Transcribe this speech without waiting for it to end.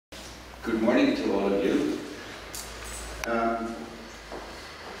Good morning to all of you.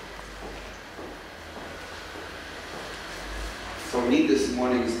 For me, this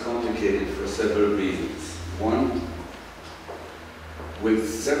morning is complicated for several reasons. One, with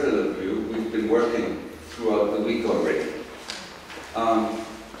several of you, we've been working throughout the week already.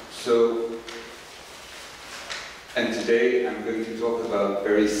 And today I'm going to talk about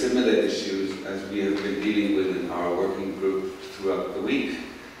very similar issues as we have been dealing with in our working group throughout the week.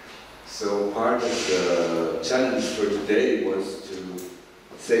 So part of the challenge for today was to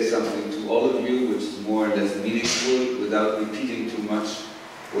say something to all of you which is more or less meaningful without repeating too much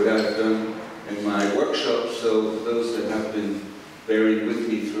what I've done in my workshop, so those that have been bearing with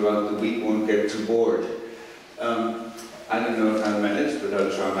me throughout the week won't get too bored. I don't know if I'll manage, but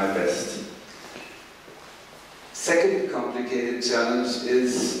I'll try my best. Second complicated challenge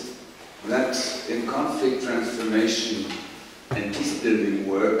is that in conflict transformation and peace-building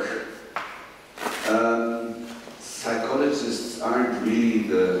work, psychologists aren't really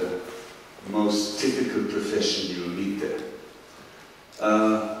the most typical profession you'll meet there.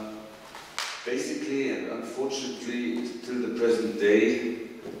 Basically, and unfortunately, till the present day,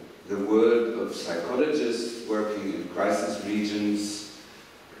 the world of psychologists working in crisis regions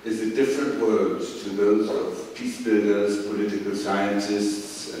is a different world to those of peace builders, political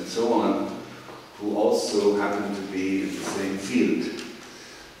scientists, and so on, who also happen to be in the same field.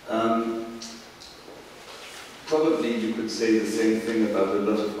 Probably you could say the same thing about a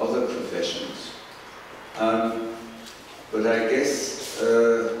lot of other professions. But I guess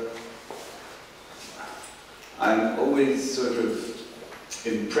I'm always sort of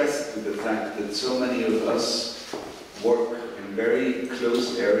impressed with the fact that so many of us work in very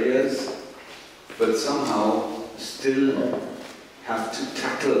close areas, but somehow still have to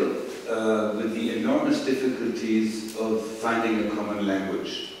tackle with the enormous difficulties of finding a common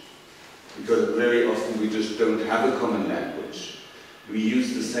language. Because very often we just don't have a common language. We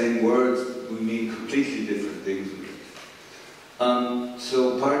use the same words, but we mean completely different things.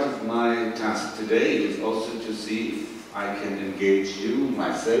 So part of my task today is also to see if I can engage you,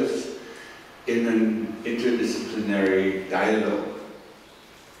 myself, in an interdisciplinary dialogue.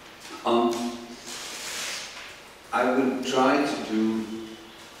 I will try to do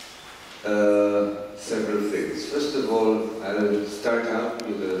several things. First of all, I'll start out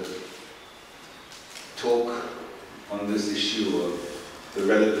with a talk on this issue of the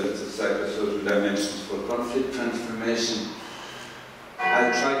relevance of psychosocial dimensions for conflict transformation.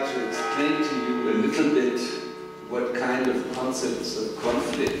 I'll try to explain to you a little bit what kind of concepts of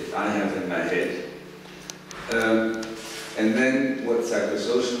conflict I have in my head, and then what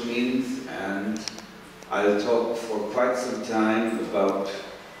psychosocial means, and I'll talk for quite some time about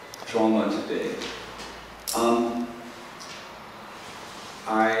trauma today.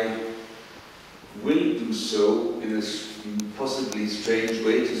 I will do so in a possibly strange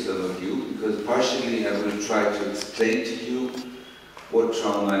way to some of you, because partially I will try to explain to you what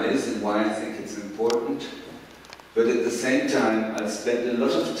trauma is and why I think it's important, but at the same time I'll spend a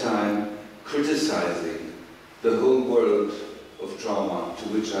lot of time criticizing the whole world of trauma to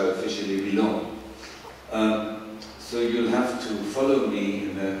which I officially belong. So you'll have to follow me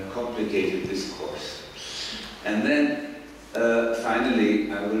in a complicated discourse. And then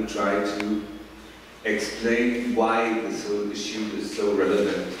finally I will try to explain why this whole issue is so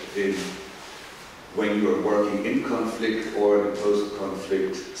relevant when you're working in conflict or in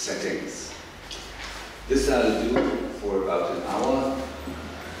post-conflict settings. This I'll do for about an hour.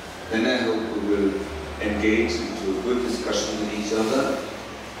 Then I hope we will engage into a good discussion with each other.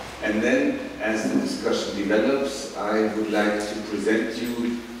 And then, as the discussion develops, I would like to present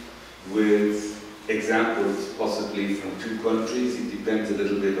you with examples, possibly from two countries. It depends a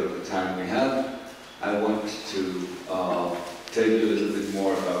little bit on the time we have. I want to tell you a little bit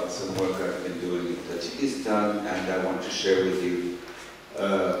more about some work I've been doing in Tadzhikistan, and I want to share with you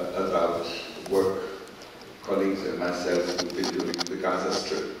about work colleagues and myself who've been doing in the Gaza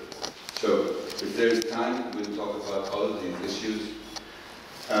Strip. So, if there's time, we'll talk about all of these issues.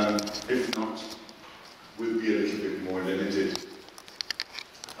 If not, we'll be a little bit more limited.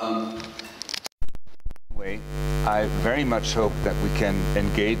 I very much hope that we can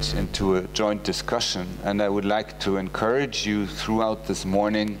engage into a joint discussion, and I would like to encourage you throughout this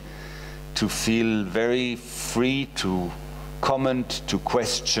morning to feel very free to comment, to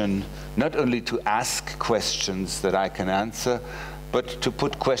question, not only to ask questions that I can answer, but to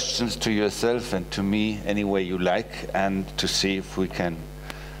put questions to yourself and to me any way you like, and to see if we can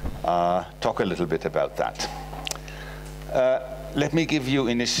talk a little bit about that. Let me give you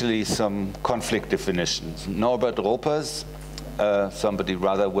initially some conflict definitions. Norbert Ropers somebody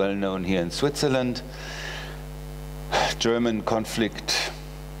rather well known here in Switzerland, German conflict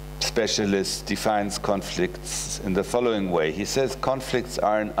specialist, defines conflicts in the following way. He says conflicts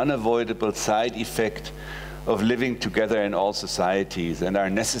are an unavoidable side effect of living together in all societies and are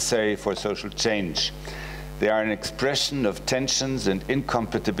necessary for social change. They are an expression of tensions and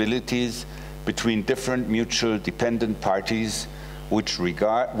incompatibilities between different mutual dependent parties with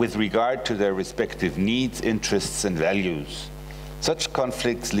regard to their respective needs, interests, and values. Such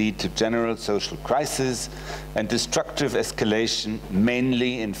conflicts lead to general social crisis and destructive escalation,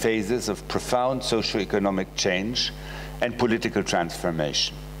 mainly in phases of profound socio-economic change and political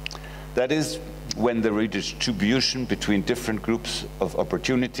transformation. That is, when the redistribution between different groups of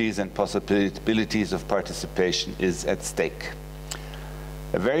opportunities and possibilities of participation is at stake.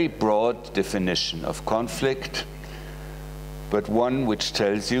 A very broad definition of conflict, but one which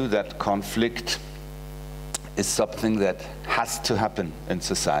tells you that conflict is something that has to happen in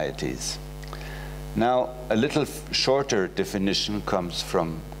societies. Now, a little shorter definition comes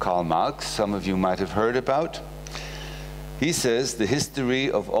from Karl Marx, some of you might have heard about. He says, the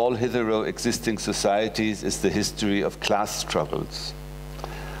history of all hitherto existing societies is the history of class struggles.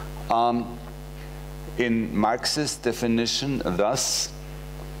 In Marx's definition, thus,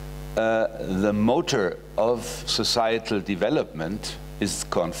 the motor of societal development is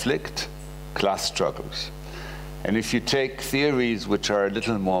conflict, class struggles. And if you take theories which are a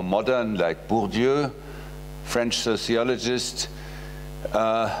little more modern, like Bourdieu, French sociologist,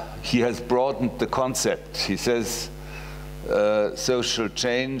 he has broadened the concept. He says social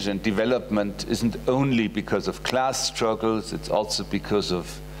change and development isn't only because of class struggles, it's also because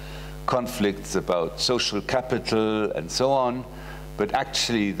of conflicts about social capital and so on. But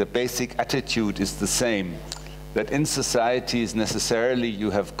actually, the basic attitude is the same, that in societies necessarily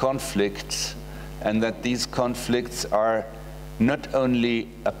you have conflicts, and that these conflicts are not only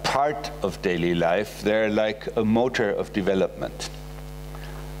a part of daily life, they're like a motor of development.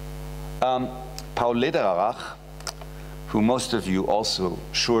 Paul Lederach, who most of you also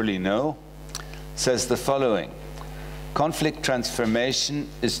surely know, says the following: conflict transformation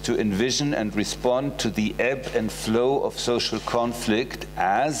is to envision and respond to the ebb and flow of social conflict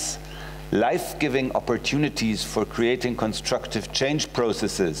as life-giving opportunities for creating constructive change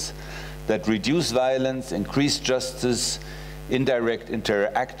processes that reduce violence, increase justice, indirect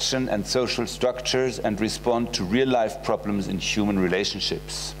interaction and social structures, and respond to real-life problems in human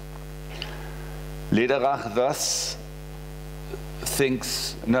relationships. Lederach thus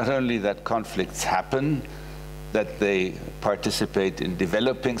thinks not only that conflicts happen, that they participate in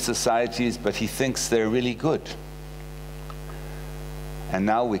developing societies, but he thinks they're really good. And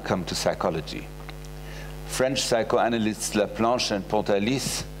now we come to psychology. French psychoanalysts Laplanche and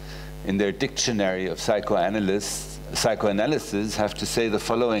Pontalis, in their dictionary of psychoanalysis, have to say the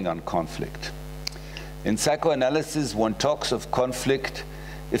following on conflict. In psychoanalysis, one talks of conflict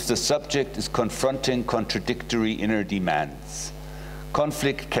if the subject is confronting contradictory inner demands.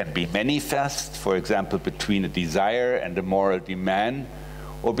 Conflict can be manifest, for example, between a desire and a moral demand,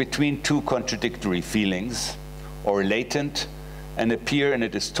 or between two contradictory feelings, or latent, and appear in a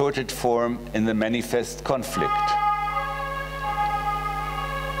distorted form in the manifest conflict.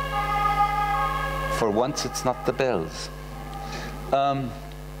 For once, it's not the bells.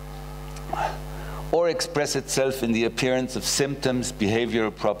 Or express itself in the appearance of symptoms,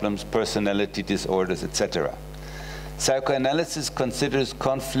 behavioral problems, personality disorders, etc. Psychoanalysis considers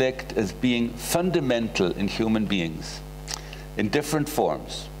conflict as being fundamental in human beings, in different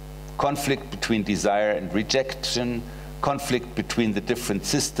forms. Conflict between desire and rejection, conflict between the different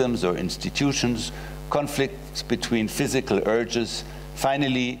systems or institutions, conflicts between physical urges,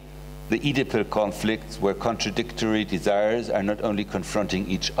 finally, the Oedipal conflicts, where contradictory desires are not only confronting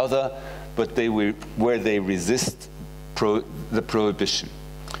each other, but where they resist the prohibition.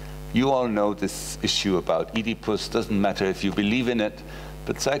 You all know this issue about Oedipus. Doesn't matter if you believe in it,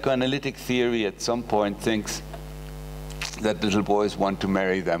 but psychoanalytic theory at some point thinks that little boys want to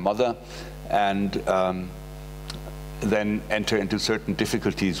marry their mother and then enter into certain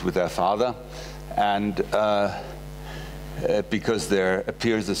difficulties with their father, and because there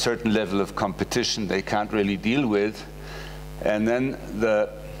appears a certain level of competition they can't really deal with, and then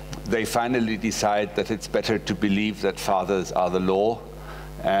they finally decide that it's better to believe that fathers are the law,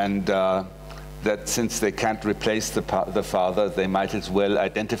 and that since they can't replace the father, they might as well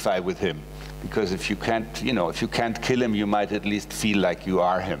identify with him, because if you can't, if you can't kill him, you might at least feel like you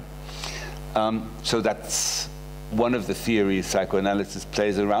are him. So that's one of the theories psychoanalysis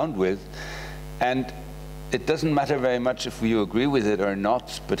plays around with, and it doesn't matter very much if you agree with it or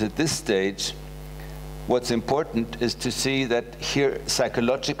not, but at this stage, what's important is to see that here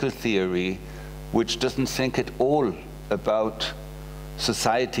psychological theory, which doesn't think at all about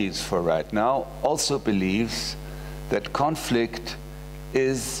societies for right now, also believes that conflict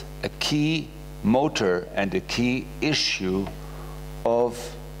is a key motor and a key issue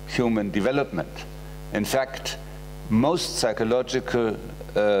of human development. In fact, most psychological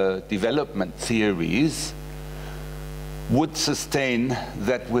development theories would sustain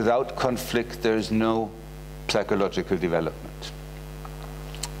that without conflict there is no psychological development.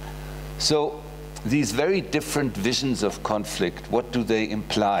 So these very different visions of conflict, what do they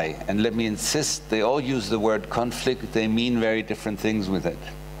imply? And let me insist, they all use the word conflict, they mean very different things with it.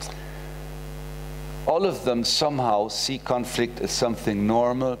 All of them somehow see conflict as something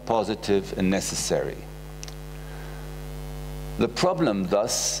normal, positive, and necessary. The problem,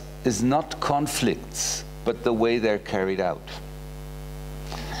 thus, is not conflicts, but the way they're carried out.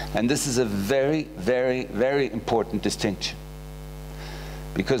 And this is a very, very, very important distinction.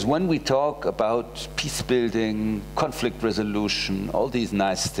 Because when we talk about peace building, conflict resolution, all these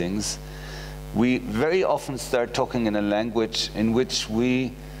nice things, we very often start talking in a language in which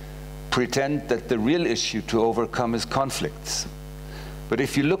we pretend that the real issue to overcome is conflicts. But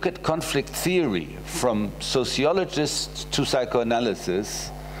if you look at conflict theory, from sociologists to psychoanalysis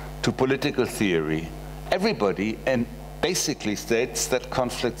to political theory, everybody and basically states that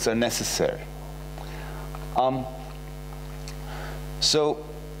conflicts are necessary. So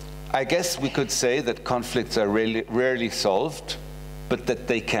I guess we could say that conflicts are rarely solved, but that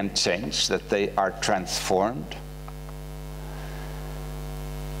they can change, that they are transformed.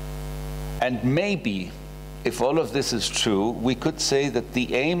 And maybe, if all of this is true, we could say that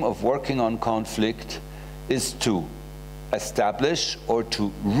the aim of working on conflict is to establish or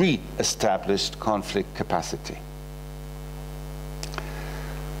to re-establish conflict capacity.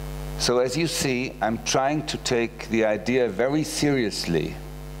 So as you see, I'm trying to take the idea very seriously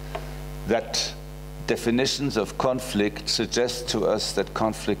that definitions of conflict suggest to us that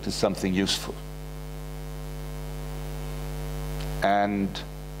conflict is something useful. And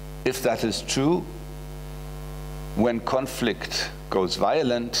if that is true, when conflict goes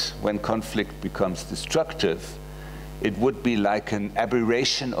violent, when conflict becomes destructive, it would be like an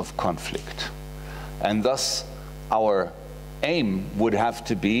aberration of conflict. And thus, our aim would have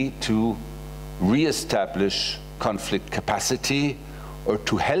to be to re-establish conflict capacity, or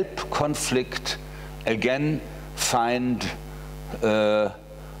to help conflict again find a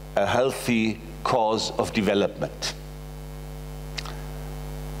healthy cause of development.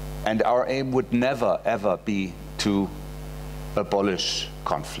 And our aim would never, ever be to abolish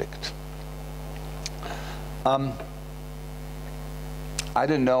conflict. I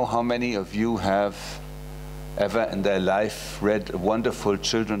don't know how many of you have ever in their life read a wonderful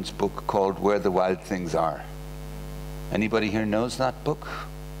children's book called Where the Wild Things Are. Anybody here knows that book?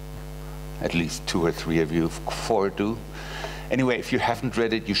 At least 2 or 3 of you, 4 do. Anyway, if you haven't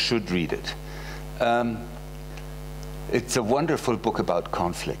read it, you should read it. It's a wonderful book about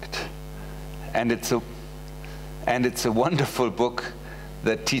conflict. And it's a wonderful book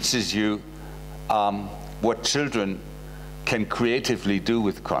that teaches you what children can creatively do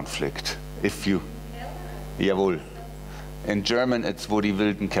with conflict. If you, jawohl. In German, it's Wo die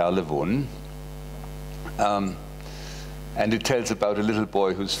wilden Kerle wohnen. And it tells about a little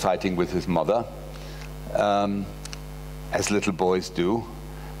boy who's fighting with his mother, as little boys do,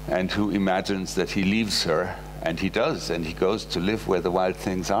 and who imagines that he leaves her, and he does, and he goes to live where the wild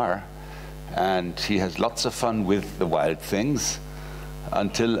things are, and he has lots of fun with the wild things,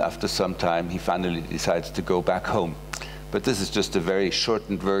 until after some time he finally decides to go back home. But this is just a very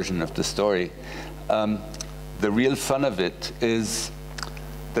shortened version of the story. The real fun of it is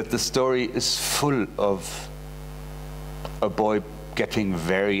that the story is full of a boy getting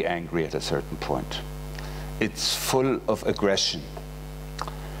very angry at a certain point. It's full of aggression.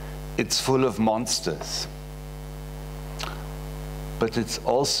 It's full of monsters. But it's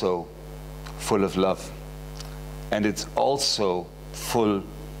also full of love. And it's also full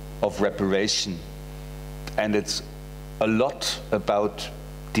of reparation. And it's a lot about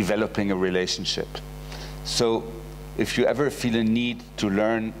developing a relationship. So if you ever feel a need to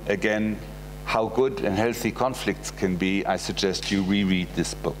learn again how good and healthy conflicts can be, I suggest you reread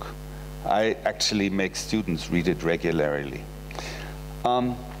this book. I actually make students read it regularly.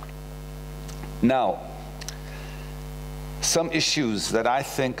 Now, some issues that I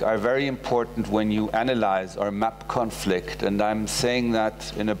think are very important when you analyze or map conflict, and I'm saying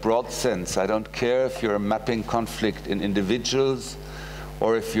that in a broad sense. I don't care if you're mapping conflict in individuals,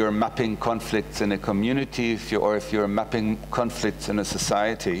 or if you're mapping conflicts in a community, or if you're mapping conflicts in a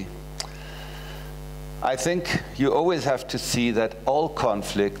society. I think you always have to see that all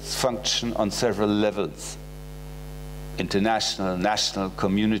conflicts function on several levels: international, national,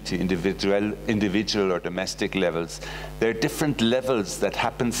 community, individual or domestic levels. There are different levels that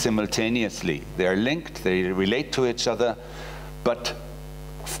happen simultaneously. They are linked, they relate to each other, but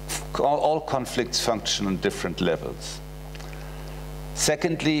all conflicts function on different levels.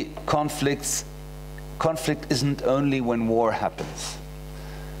 Secondly, conflict isn't only when war happens.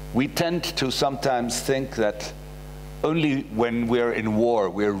 We tend to sometimes think that only when we're in war,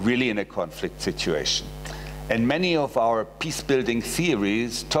 we're really in a conflict situation. And many of our peace-building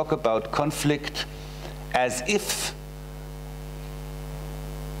theories talk about conflict as if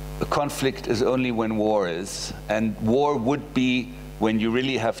a conflict is only when war is, and war would be when you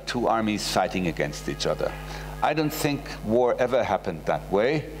really have two armies fighting against each other. I don't think war ever happened that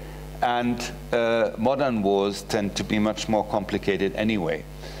way, and modern wars tend to be much more complicated anyway.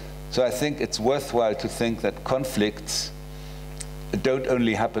 So I think it's worthwhile to think that conflicts don't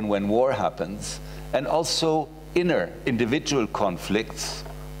only happen when war happens, and also inner individual conflicts,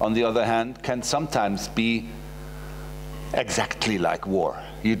 on the other hand, can sometimes be exactly like war.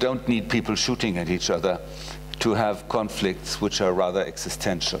 You don't need people shooting at each other to have conflicts which are rather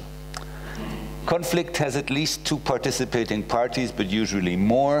existential. Conflict has at least two participating parties, but usually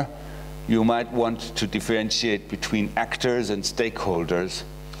more. You might want to differentiate between actors and stakeholders.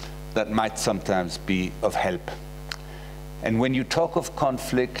 That might sometimes be of help. And when you talk of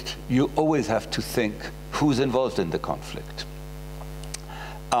conflict, you always have to think who's involved in the conflict.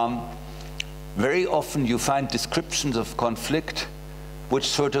 Very often you find descriptions of conflict which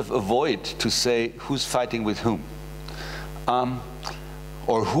sort of avoid to say who's fighting with whom,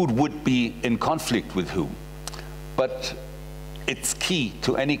 or who would be in conflict with whom. But it's key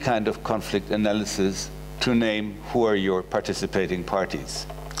to any kind of conflict analysis to name who are your participating parties.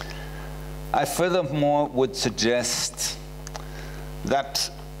 I furthermore would suggest that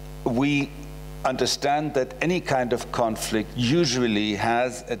we understand that any kind of conflict usually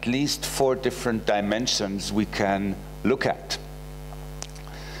has at least 4 different dimensions we can look at.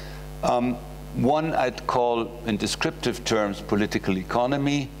 One I'd call, in descriptive terms, political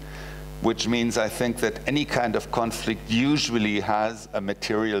economy, which means I think that any kind of conflict usually has a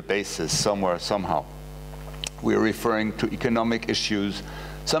material basis somewhere, somehow. We're referring to economic issues.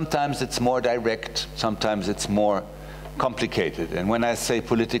 Sometimes it's more direct, sometimes it's more complicated. And when I say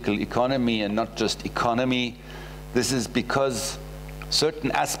political economy and not just economy, this is because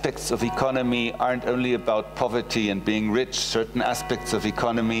certain aspects of economy aren't only about poverty and being rich. Certain aspects of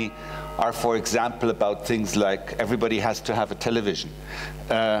economy are, for example, about things like everybody has to have a television,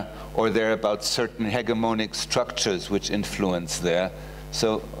 or they're about certain hegemonic structures which influence there.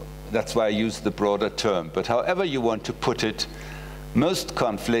 So that's why I use the broader term. But however you want to put it, most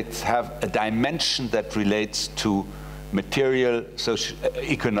conflicts have a dimension that relates to material,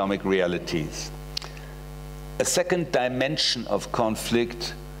 economic realities. A second dimension of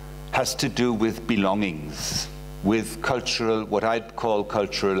conflict has to do with belongings, with cultural, what I'd call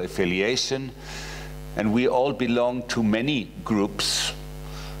cultural affiliation. And we all belong to many groups,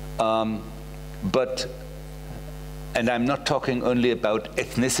 and I'm not talking only about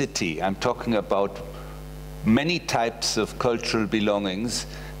ethnicity, I'm talking about many types of cultural belongings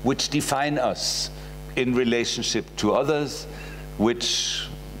which define us in relationship to others, which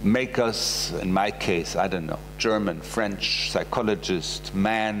make us, in my case, I don't know, German, French, psychologist,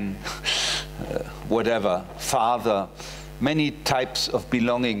 man, whatever, father, many types of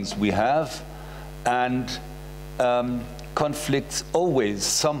belongings we have, and conflicts always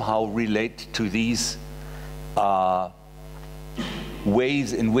somehow relate to these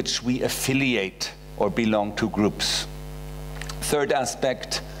ways in which we affiliate or belong to groups. Third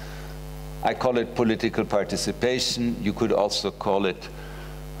aspect, I call it political participation. You could also call it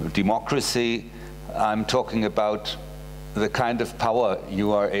democracy. I'm talking about the kind of power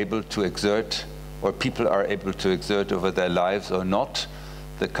you are able to exert, or people are able to exert over their lives or not,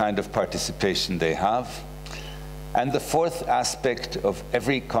 the kind of participation they have. And the fourth aspect of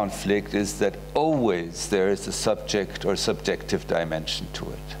every conflict is that always there is a subject or subjective dimension to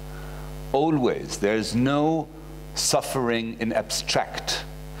it. Always. There is no suffering in abstract.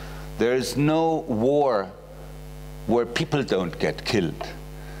 There is no war where people don't get killed.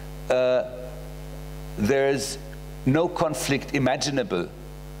 There is no conflict imaginable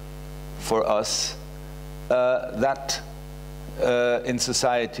for us in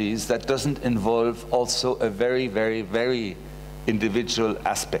societies that doesn't involve also a very, very, very individual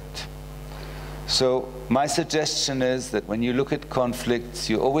aspect. So my suggestion is that when you look at conflicts,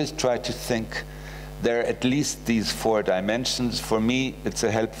 you always try to think there are at least these 4 dimensions. For me, it's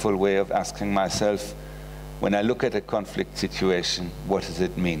a helpful way of asking myself, when I look at a conflict situation, what does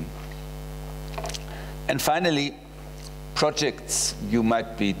it mean? And finally, projects you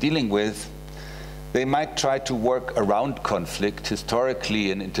might be dealing with, they might try to work around conflict.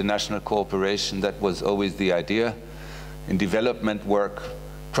 Historically, in international cooperation, that was always the idea. In development work,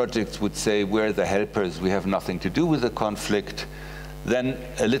 projects would say, we're the helpers, we have nothing to do with the conflict. Then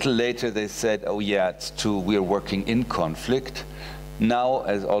a little later they said, oh yeah, it's true, we're working in conflict. Now,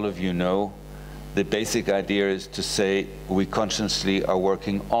 as all of you know, the basic idea is to say we consciously are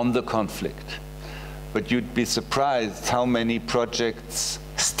working on the conflict. But you'd be surprised how many projects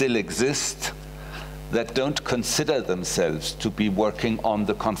still exist that don't consider themselves to be working on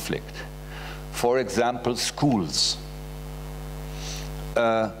the conflict. For example, schools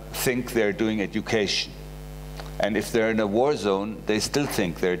think they're doing education. And if they're in a war zone, they still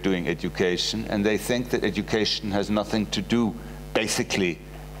think they're doing education, and they think that education has nothing to do, basically,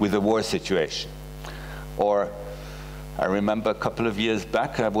 with the war situation. Or, I remember a couple of years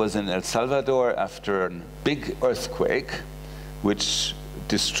back, I was in El Salvador after a big earthquake, which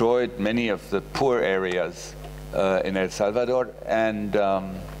destroyed many of the poor areas in El Salvador, and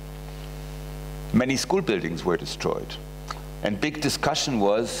many school buildings were destroyed. And big discussion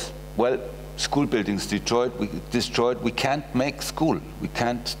was, well, school buildings destroyed, we can't make school. We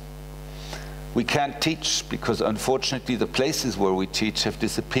can't teach, because unfortunately the places where we teach have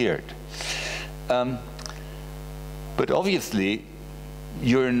disappeared. But obviously,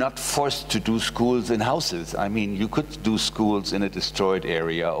 you're not forced to do schools in houses. I mean, you could do schools in a destroyed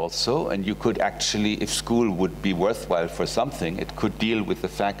area also, and you could actually, if school would be worthwhile for something, it could deal with the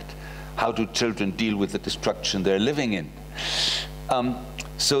fact, how do children deal with the destruction they're living in?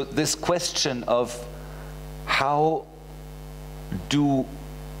 So this question of how do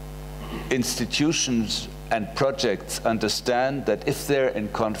institutions and projects understand that if they're in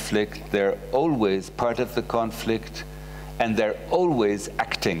conflict, they're always part of the conflict, and they're always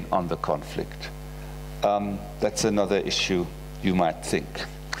acting on the conflict. That's another issue you might think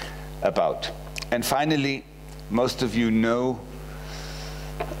about. And finally, most of you know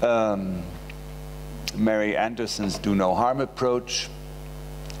Mary Anderson's do no harm approach,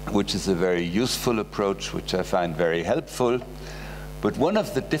 which is a very useful approach, which I find very helpful. But one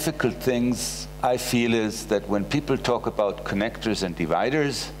of the difficult things I feel is that when people talk about connectors and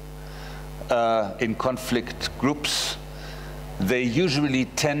dividers in conflict groups, they usually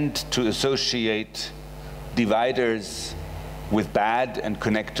tend to associate dividers with bad and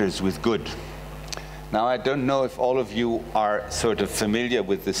connectors with good. Now, I don't know if all of you are sort of familiar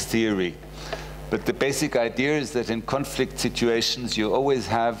with this theory, but the basic idea is that in conflict situations, you always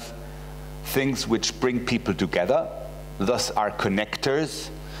have things which bring people together, thus are connectors,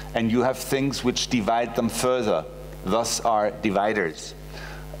 and you have things which divide them further, thus are dividers.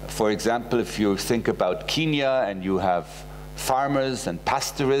 For example, if you think about Kenya and you have farmers and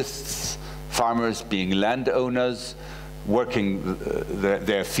pastoralists, farmers being landowners, working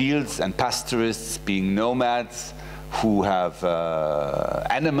their fields, and pastoralists being nomads who have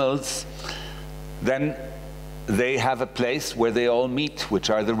animals, then they have a place where they all meet, which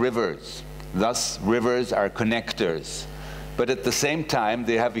are the rivers. Thus, rivers are connectors. But at the same time,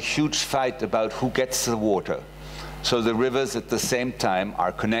 they have a huge fight about who gets the water. So the rivers at the same time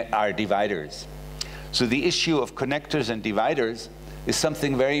are dividers. So the issue of connectors and dividers is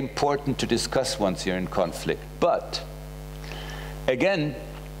something very important to discuss once you're in conflict. But again,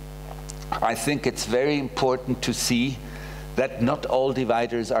 I think it's very important to see that not all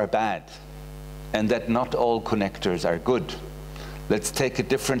dividers are bad, and that not all connectors are good. Let's take a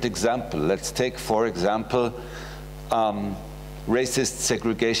different example. Let's take, for example, racist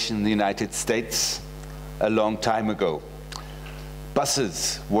segregation in the United States a long time ago.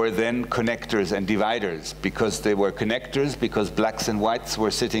 Buses were then connectors and dividers, because they were connectors because blacks and whites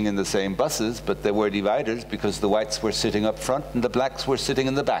were sitting in the same buses, but they were dividers because the whites were sitting up front and the blacks were sitting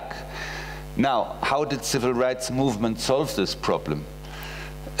in the back. Now, how did civil rights movement solve this problem?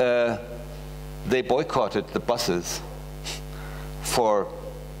 They boycotted the buses for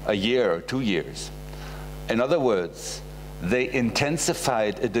a year or 2 years. In other words, they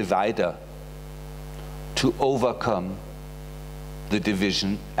intensified a divider to overcome the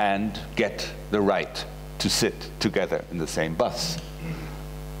division and get the right to sit together in the same bus,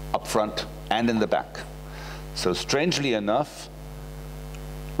 up front and in the back. So strangely enough,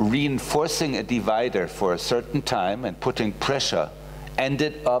 reinforcing a divider for a certain time and putting pressure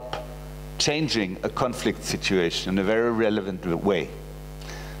ended up changing a conflict situation in a very relevant way.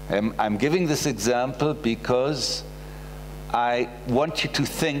 I'm giving this example because I want you to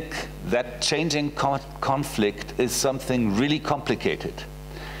think that changing conflict is something really complicated.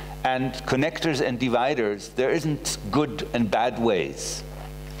 And connectors and dividers, there isn't good and bad ways.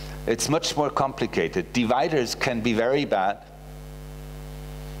 It's much more complicated. Dividers can be very bad,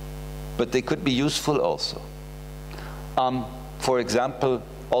 but they could be useful also. For example,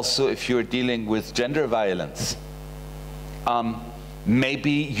 also if you're dealing with gender violence,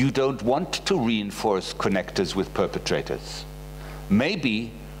 maybe you don't want to reinforce connectors with perpetrators.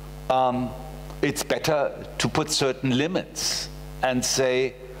 Maybe it's better to put certain limits and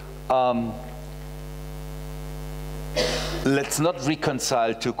say, let's not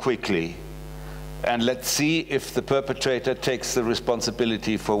reconcile too quickly, and let's see if the perpetrator takes the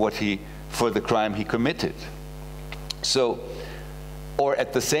responsibility for the crime he committed. So, or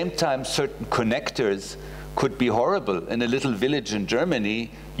at the same time, certain connectors could be horrible. In a little village in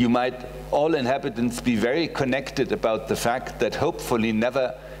Germany, you might, all inhabitants, be very connected about the fact that hopefully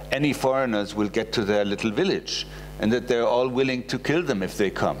never any foreigners will get to their little village, and that they're all willing to kill them if they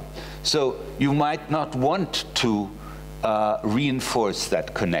come. So you might not want to reinforce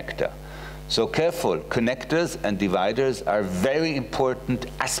that connector. So careful, connectors and dividers are very important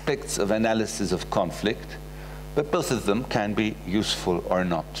aspects of analysis of conflict, but both of them can be useful or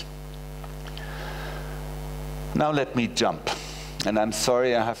not. Now let me jump. And I'm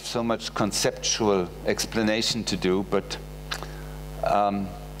sorry I have so much conceptual explanation to do, but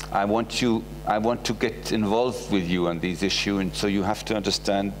I want to get involved with you on these issues, and so you have to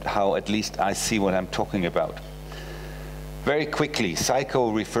understand how at least I see what I'm talking about. Very quickly, psycho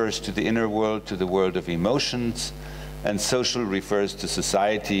refers to the inner world, to the world of emotions, and social refers to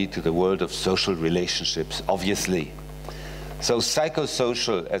society, to the world of social relationships, obviously. So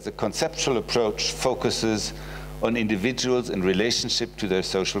psychosocial as a conceptual approach focuses on individuals in relationship to their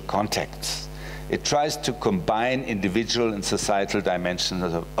social contexts. It tries to combine individual and societal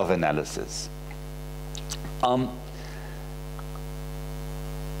dimensions of analysis.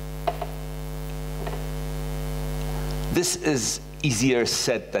 This is easier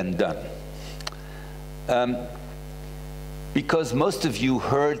said than done. Because most of you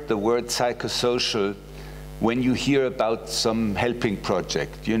heard the word psychosocial when you hear about some helping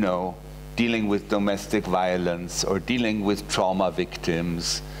project, you know, dealing with domestic violence or dealing with trauma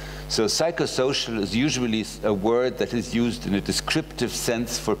victims. So psychosocial is usually a word that is used in a descriptive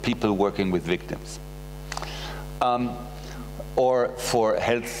sense for people working with victims, or for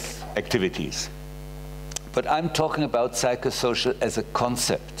health activities. But I'm talking about psychosocial as a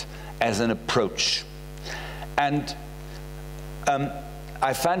concept, as an approach. And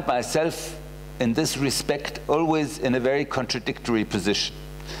I find myself in this respect always in a very contradictory position.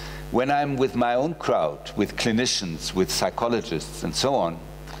 When I'm with my own crowd, with clinicians, with psychologists, and so on,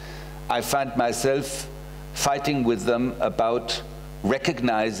 I find myself fighting with them about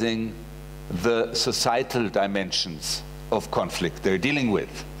recognizing the societal dimensions of conflict they're dealing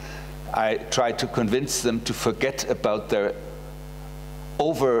with. I try to convince them to forget about their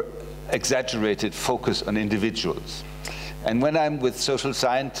over-exaggerated focus on individuals. And when I'm with social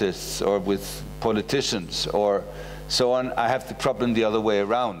scientists or with politicians or so on, I have the problem the other way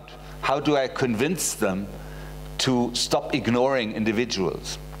around. How do I convince them to stop ignoring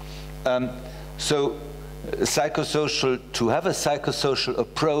individuals? So psychosocial, to have a psychosocial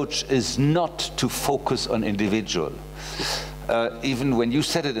approach is not to focus on individual. Even when you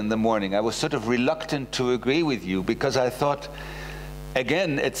said it in the morning, I was sort of reluctant to agree with you, because I thought,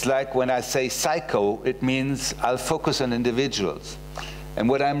 again, it's like when I say psycho, it means I'll focus on individuals. And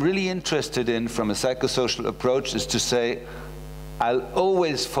what I'm really interested in from a psychosocial approach is to say, I'll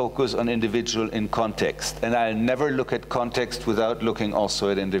always focus on individual in context, and I'll never look at context without looking also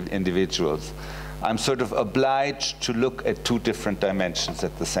at individuals. I'm sort of obliged to look at two different dimensions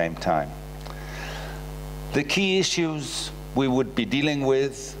at the same time. The key issues we would be dealing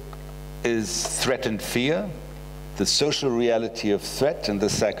with is threat and fear, the social reality of threat and the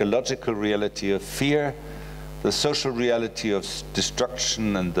psychological reality of fear, the social reality of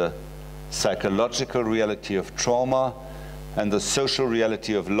destruction and the psychological reality of trauma, and the social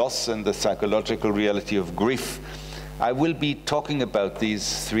reality of loss and the psychological reality of grief. I will be talking about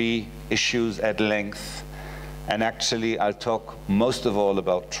these three issues at length, and actually I'll talk most of all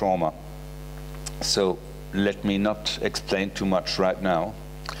about trauma. So let me not explain too much right now.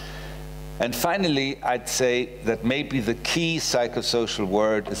 And finally, I'd say that maybe the key psychosocial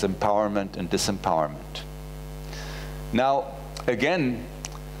word is empowerment and disempowerment. Now, again,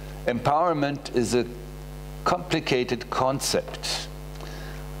 empowerment is a complicated concept.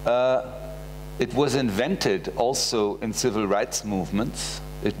 It was invented also in civil rights movements.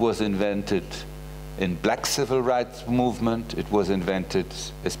 It was invented in black civil rights movement. It was invented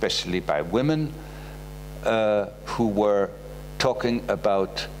especially by women who were talking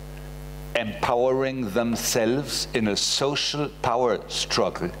about empowering themselves in a social power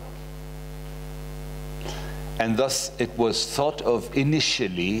struggle. And thus it was thought of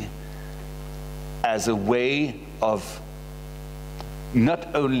initially as a way of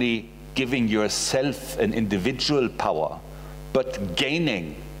not only giving yourself an individual power, but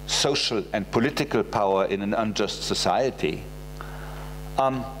gaining social and political power in an unjust society.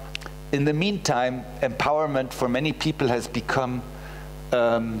 In the meantime, empowerment for many people has become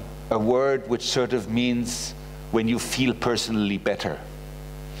a word which sort of means when you feel personally better.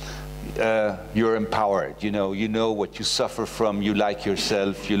 You're empowered, you know what you suffer from, you like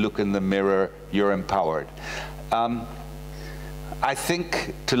yourself, you look in the mirror, you're empowered. I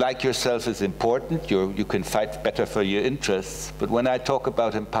think to like yourself is important. You can fight better for your interests. But when I talk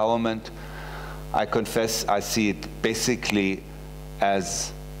about empowerment, I confess I see it basically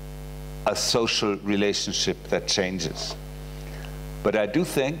as a social relationship that changes. But I do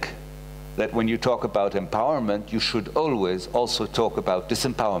think that when you talk about empowerment, you should always also talk about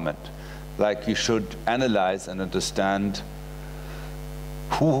disempowerment. Like you should analyze and understand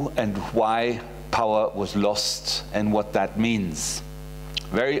who and why power was lost and what that means.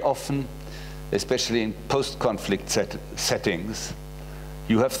 Very often, especially in post-conflict settings,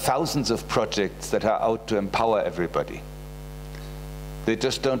 you have thousands of projects that are out to empower everybody. They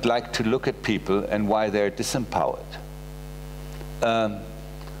just don't like to look at people and why they're disempowered.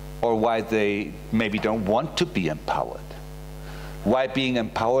 Or why they maybe don't want to be empowered. Why being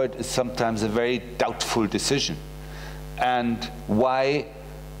empowered is sometimes a very doubtful decision. And why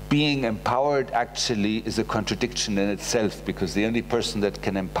being empowered actually is a contradiction in itself, because the only person that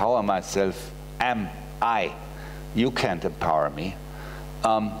can empower myself am I. You can't empower me.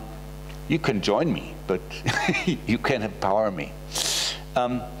 You can join me, but you can't empower me.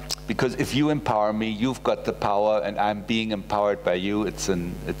 Because if you empower me, you've got the power, and I'm being empowered by you. It's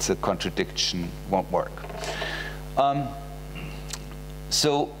a contradiction, won't work.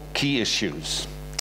 So, key issues.